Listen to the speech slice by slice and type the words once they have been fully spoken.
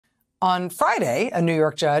On Friday, a New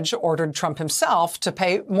York judge ordered Trump himself to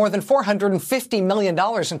pay more than $450 million,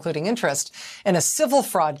 including interest, in a civil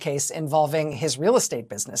fraud case involving his real estate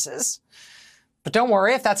businesses. But don't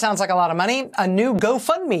worry if that sounds like a lot of money. A new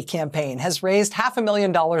GoFundMe campaign has raised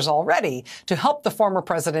 $500,000 already to help the former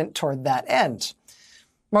president toward that end.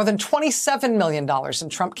 More than $27 million in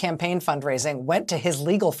Trump campaign fundraising went to his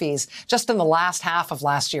legal fees just in the last half of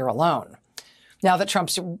last year alone. Now that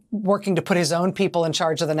Trump's working to put his own people in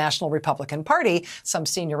charge of the National Republican Party, some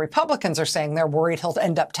senior Republicans are saying they're worried he'll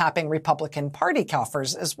end up tapping Republican Party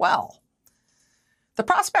coffers as well. The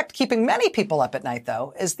prospect keeping many people up at night,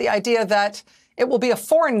 though, is the idea that it will be a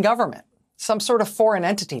foreign government, some sort of foreign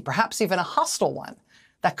entity, perhaps even a hostile one,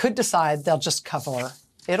 that could decide they'll just cover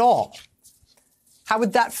it all. How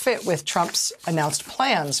would that fit with Trump's announced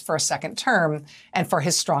plans for a second term and for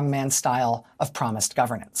his strongman style of promised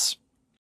governance?